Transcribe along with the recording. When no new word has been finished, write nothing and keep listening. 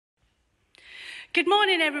Good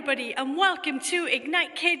morning, everybody, and welcome to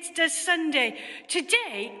Ignite Kids Does Sunday.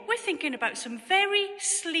 Today, we're thinking about some very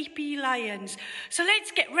sleepy lions. So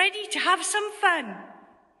let's get ready to have some fun.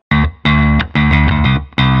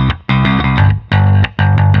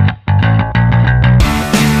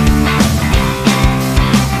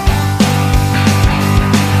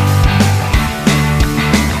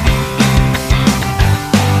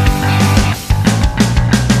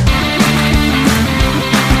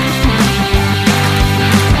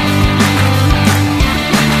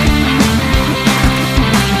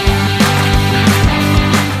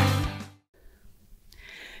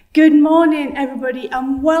 Good morning, everybody,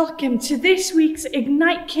 and welcome to this week's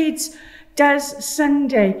Ignite Kids Does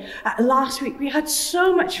Sunday. Last week we had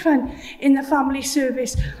so much fun in the family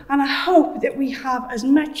service, and I hope that we have as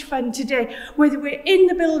much fun today, whether we're in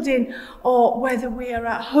the building or whether we are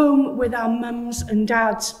at home with our mums and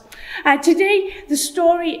dads. Today the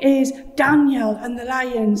story is Daniel and the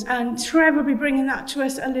lions, and Trevor will be bringing that to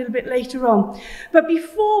us a little bit later on. But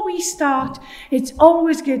before we start, it's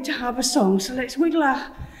always good to have a song, so let's wiggle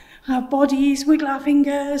our bodies, wiggle our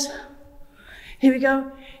fingers. Here we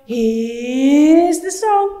go. Here's the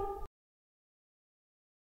song.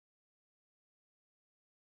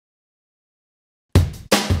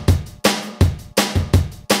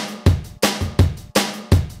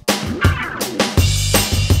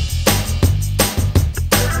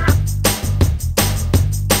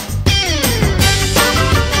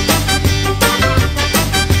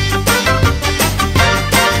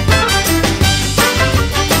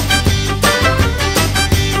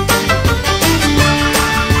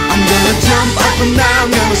 And now I'm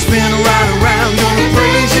gonna spin right around, gonna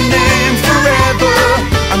praise your name forever.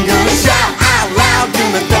 I'm gonna shout out loud,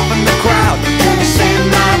 gonna deafen the crowd, gonna send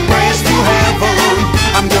my praise to heaven.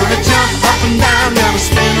 I'm gonna jump up and down, gonna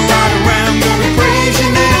spin right around, gonna praise your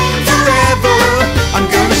name forever. I'm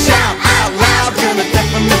gonna shout out loud, gonna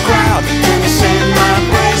deafen the crowd, gonna send my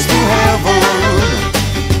praise to heaven.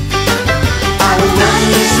 I will run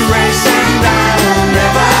this race and I will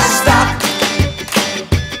never stop.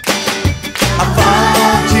 I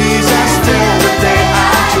follow Jesus till the day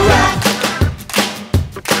I drop.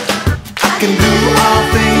 I can do all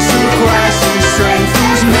things through Christ who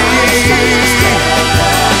strengthens me.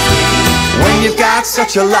 When you've got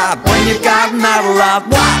such a lot, when you've got not a lot,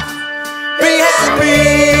 what? Be happy.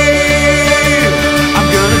 I'm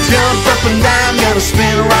gonna jump up and down, gonna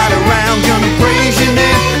spin right around, gonna praise your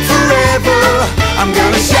name forever. I'm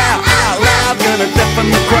gonna shout out loud, gonna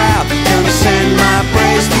deafen the crowd, gonna send my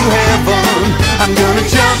praise to heaven. I'm gonna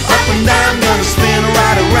jump up and down, gonna spin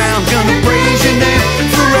right around, gonna praise your name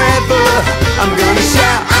forever. I'm gonna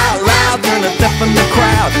shout out loud, gonna deafen the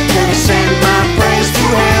crowd, gonna send my praise to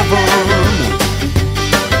heaven.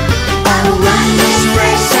 I'll run this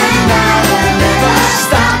race and I will never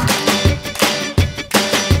stop.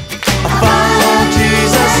 I follow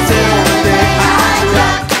Jesus till the day I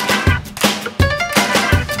drop.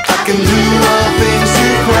 I can do all things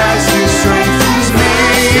through Christ who strengthens me.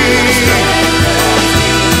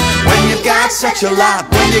 When you've got such a lot,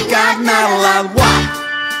 when you got not a lot, what?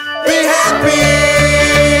 Be happy.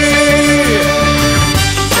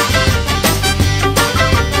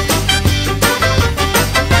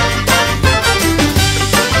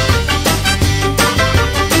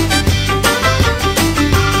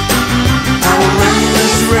 I will run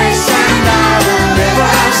this race and I will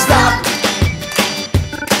never stop.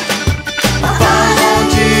 I follow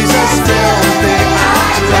Jesus till the day I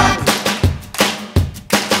drop.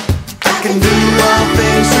 I can do all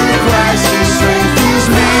things through Christ who strengthens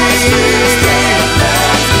me.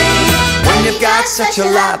 When you've got such a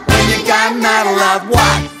lot, when you got not a lot,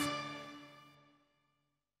 what?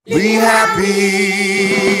 Be happy.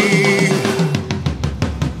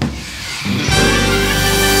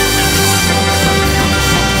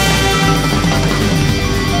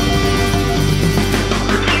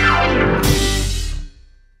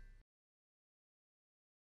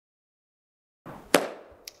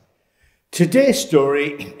 Today's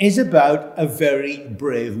story is about a very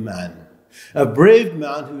brave man. A brave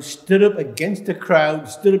man who stood up against the crowd,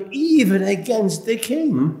 stood up even against the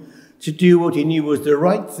king to do what he knew was the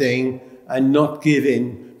right thing and not give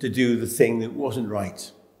in to do the thing that wasn't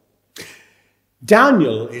right.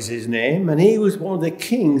 Daniel is his name, and he was one of the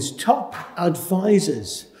king's top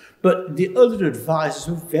advisors. But the other advisors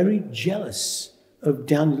were very jealous of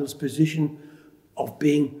Daniel's position of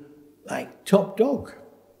being like top dog.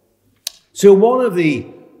 So one of the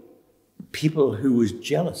people who was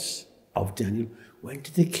jealous of Daniel went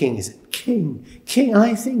to the king and said, King,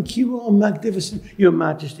 I think you are magnificent, your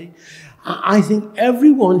majesty. I think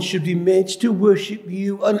everyone should be made to worship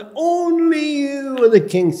you and only you. And the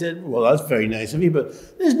king said, well, that's very nice of you,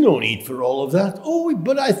 but there's no need for all of that. Oh,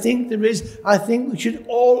 but I think there is. I think we should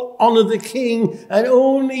all honor the king and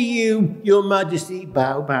only you, your majesty.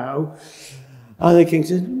 Bow, bow. And the king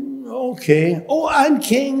said, okay. Oh, and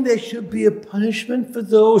king, there should be a punishment for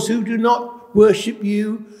those who do not worship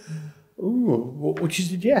you. Oh, what would you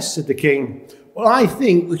suggest, said the king. Well, I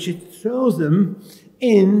think we should throw them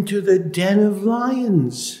into the den of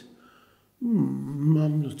lions. I'm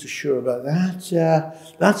not too sure about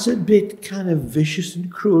that. That's a bit kind of vicious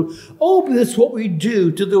and cruel. Oh, but that's what we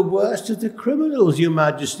do to the worst of the criminals, your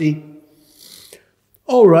majesty.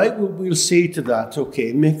 All right, we'll see to that.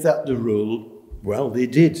 Okay, make that the rule. Well, they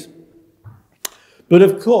did. But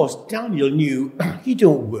of course, Daniel knew you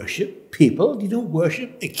don't worship people. You don't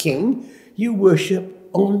worship a king. You worship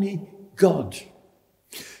only God.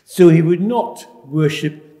 So he would not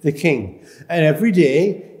worship the king. And every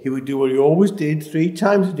day he would do what he always did. 3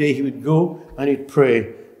 times a day he would go and he'd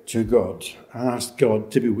pray to God and ask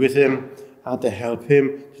God to be with him and to help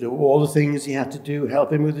him to do all the things he had to do,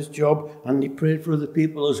 help him with his job, and he prayed for other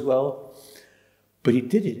people as well. But he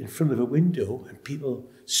did it in front of a window and people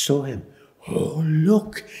saw him. Oh,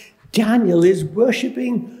 look, Daniel is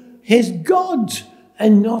worshipping his God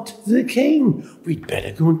and not the king. We'd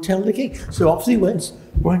better go and tell the king. So off he went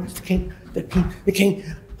the king.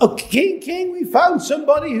 Oh, king, we found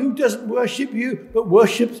somebody who doesn't worship you, but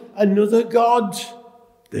worships another God,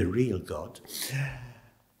 the real God.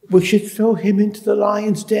 We should throw him into the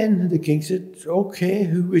lion's den. And the king said, okay,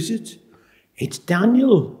 who is it? It's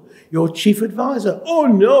Daniel, your chief advisor. Oh,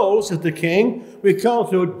 no, said the king. We can't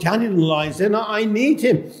throw Daniel in the lion's den. I need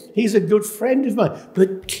him. He's a good friend of mine.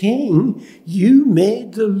 But king, you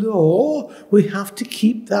made the law. We have to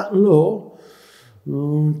keep that law.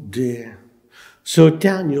 Oh, dear. So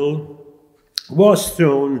Daniel was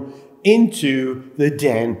thrown into the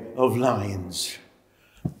den of lions.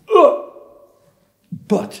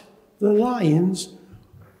 But the lions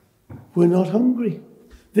were not hungry.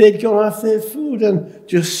 They'd gone off their food and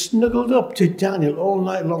just snuggled up to Daniel all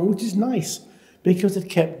night long, which is nice because it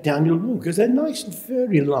kept Daniel warm, because they're nice and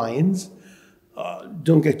furry lions.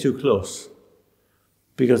 Don't get too close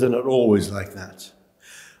because they're not always like that.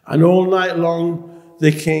 And all night long,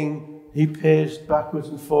 the king, he paced backwards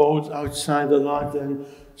and forwards outside the light and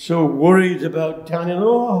so worried about Daniel.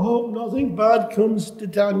 Oh, I hope nothing bad comes to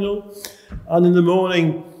Daniel. And in the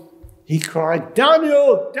morning, he cried,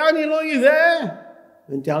 Daniel, are you there?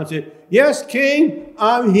 And Daniel said, yes, king,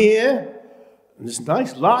 I'm here. And it's a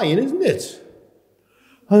nice lion, isn't it?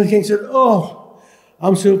 And the king said, oh,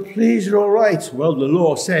 I'm so pleased you're all right. Well, the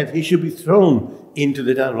law said he should be thrown into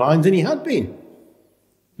the den of lions, and he had been.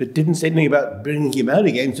 But didn't say anything about bringing him out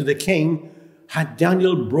again. So the king had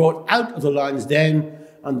Daniel brought out of the lion's den,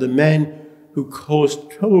 and the men who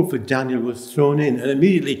caused trouble for Daniel were thrown in. And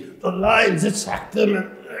immediately the lions attacked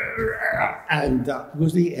them, and that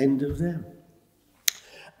was the end of them.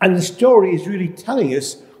 And the story is really telling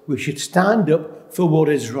us we should stand up for what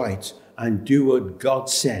is right and do what God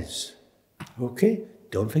says. Okay?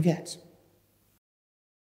 Don't forget.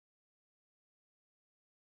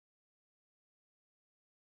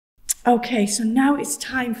 Okay, so now it's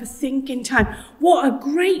time for thinking time. What a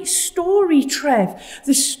great story, Trev.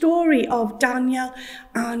 The story of Daniel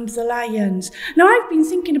and the lions. Now, I've been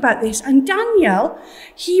thinking about this, and Daniel,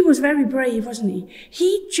 he was very brave, wasn't he?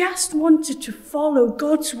 He just wanted to follow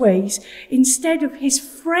God's ways instead of his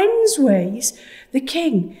friend's ways, the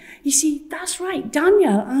king. You see, that's right.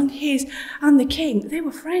 Daniel and the king, they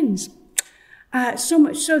were friends. So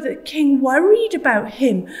much so that the king worried about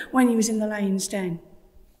him when he was in the lion's den.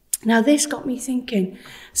 Now, this got me thinking,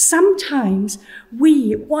 sometimes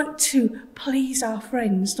we want to please our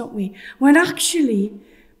friends, don't we? When actually,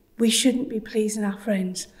 we shouldn't be pleasing our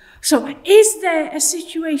friends. So, is there a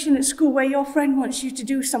situation at school where your friend wants you to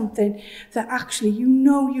do something that actually you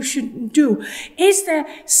know you shouldn't do? Is there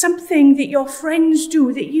something that your friends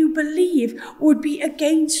do that you believe would be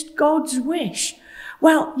against God's wish?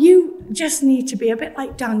 Well, you just need to be a bit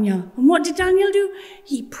like Daniel. And what did Daniel do?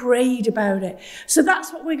 He prayed about it. So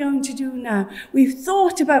that's what we're going to do now. We've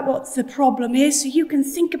thought about what the problem is, so you can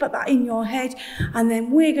think about that in your head, and then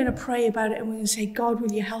we're going to pray about it, and we're going to say, God,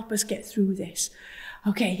 will you help us get through this?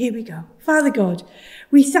 Okay, here we go. Father God,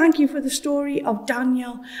 we thank you for the story of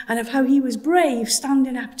Daniel and of how he was brave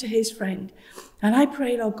standing up to his friend. And I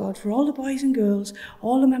pray, Lord God, for all the boys and girls,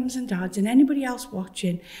 all the mums and dads and anybody else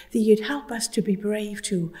watching, that you'd help us to be brave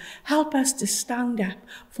too. Help us to stand up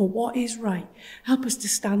for what is right. Help us to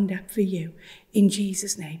stand up for you. In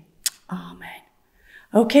Jesus' name, amen.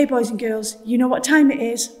 Okay, boys and girls, you know what time it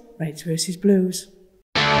is. Reds versus Blues.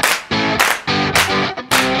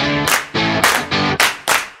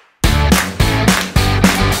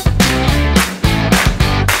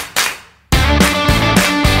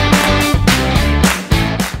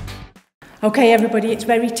 Okay, everybody, it's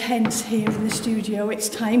very tense here in the studio. It's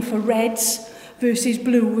time for Reds versus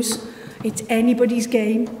Blues. It's anybody's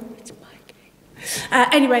game. It's my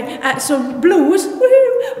game. So Blues,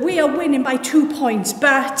 woohoo, we are winning by 2 points.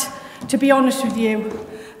 But to be honest with you,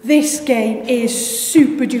 this game is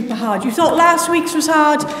super duper hard. You thought last week's was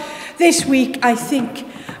hard. This week, I think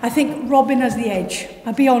Robin has the edge.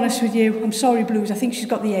 I'll be honest with you. I'm sorry, Blues. I think she's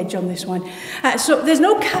got the edge on this one. So there's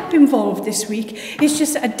no cup involved this week. It's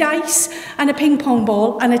just a dice and a ping pong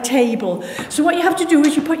ball and a table. So what you have to do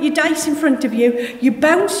is you put your dice in front of you, you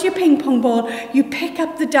bounce your ping pong ball, you pick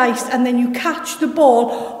up the dice, and then you catch the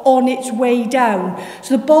ball on its way down.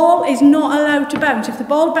 So the ball is not allowed to bounce. If the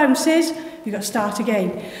ball bounces, you've got to start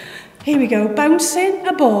again. Here we go. Bouncing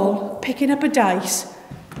a ball, picking up a dice.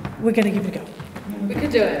 We're going to give it a go. We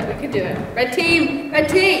could do it, we could do it. Red team, red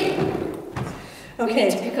team! Okay. We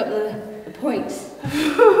need to pick up the points.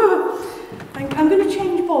 I'm going to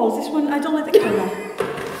change balls. This one, I don't like the colour.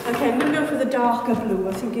 Okay, I'm going to go for the darker blue.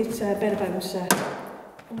 I think it's a better bouncer.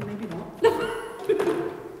 Oh, maybe not.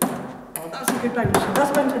 Oh, that's a good bouncer.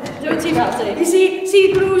 That's bouncer. Do it team out, You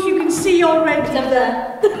see Blues, you can see already. It's over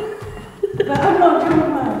there. But I'm not doing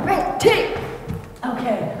well. Red team!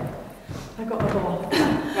 Okay. I got a ball.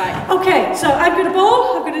 Right. Okay, so I've got a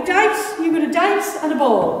ball, I've got a dice, you've got a dice and a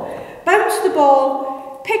ball. Bounce the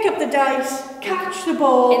ball, pick up the dice, catch the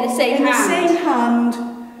ball in the same hand.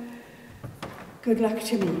 Good luck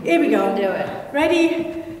to me. Here we go. Do it.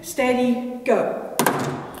 Ready, steady, go.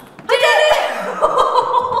 I did it!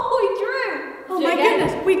 We drew! Oh my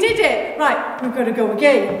goodness, we did it. Right, we've got to go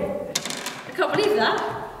again. I can't believe that.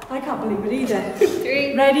 I can't believe it either.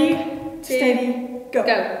 3, Ready, 2, steady, go.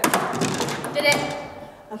 Did it.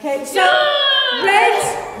 Okay, so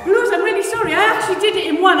Reds, Blues, I'm really sorry. I actually did it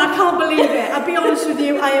in one. I can't believe it. I'll be honest with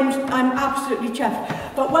you, I'm absolutely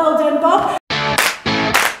chuffed. But well done, Bob.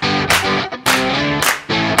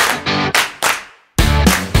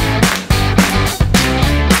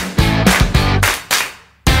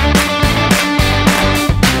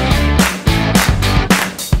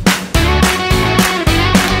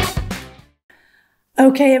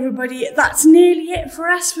 Okay, everybody, that's nearly it for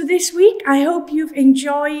us for this week. I hope you've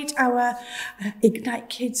enjoyed our Ignite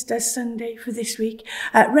Kids Does Sunday for this week.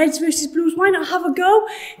 Reds versus Blues, why not have a go?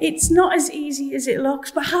 It's not as easy as it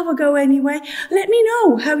looks, but have a go anyway. Let me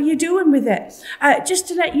know how you're doing with it. Just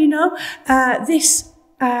to let you know,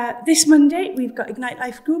 this Monday, we've got Ignite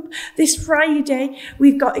Life Group. This Friday,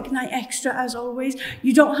 we've got Ignite Extra, as always.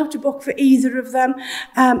 You don't have to book for either of them.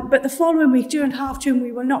 But the following week, during half term,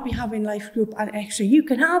 we will not be having Life Group and Extra. You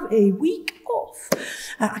can have a week off.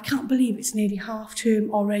 I can't believe it's nearly half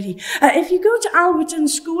term already. If you go to Alberton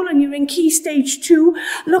School and you're in Key Stage 2,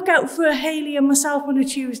 look out for Hayley and myself on a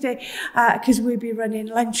Tuesday, because we'll be running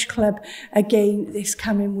Lunch Club again this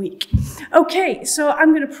coming week. Okay, so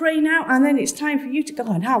I'm going to pray now, and then it's time for you to go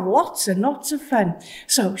and have lots and lots of fun.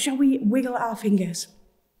 So, shall we wiggle our fingers?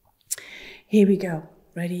 Here we go.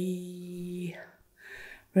 Ready?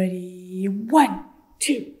 Ready? 1,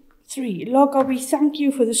 2, 3. Lord God, we thank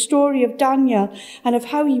you for the story of Daniel and of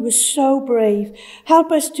how he was so brave.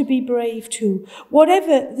 Help us to be brave too.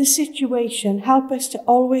 Whatever the situation, help us to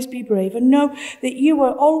always be brave and know that you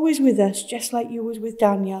are always with us, just like you was with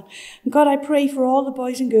Daniel. And God, I pray for all the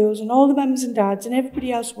boys and girls and all the mums and dads and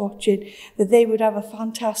everybody else watching, that they would have a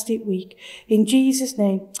fantastic week. In Jesus'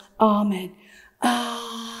 name, amen.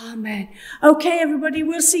 Amen. Okay, everybody,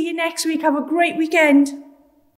 we'll see you next week. Have a great weekend.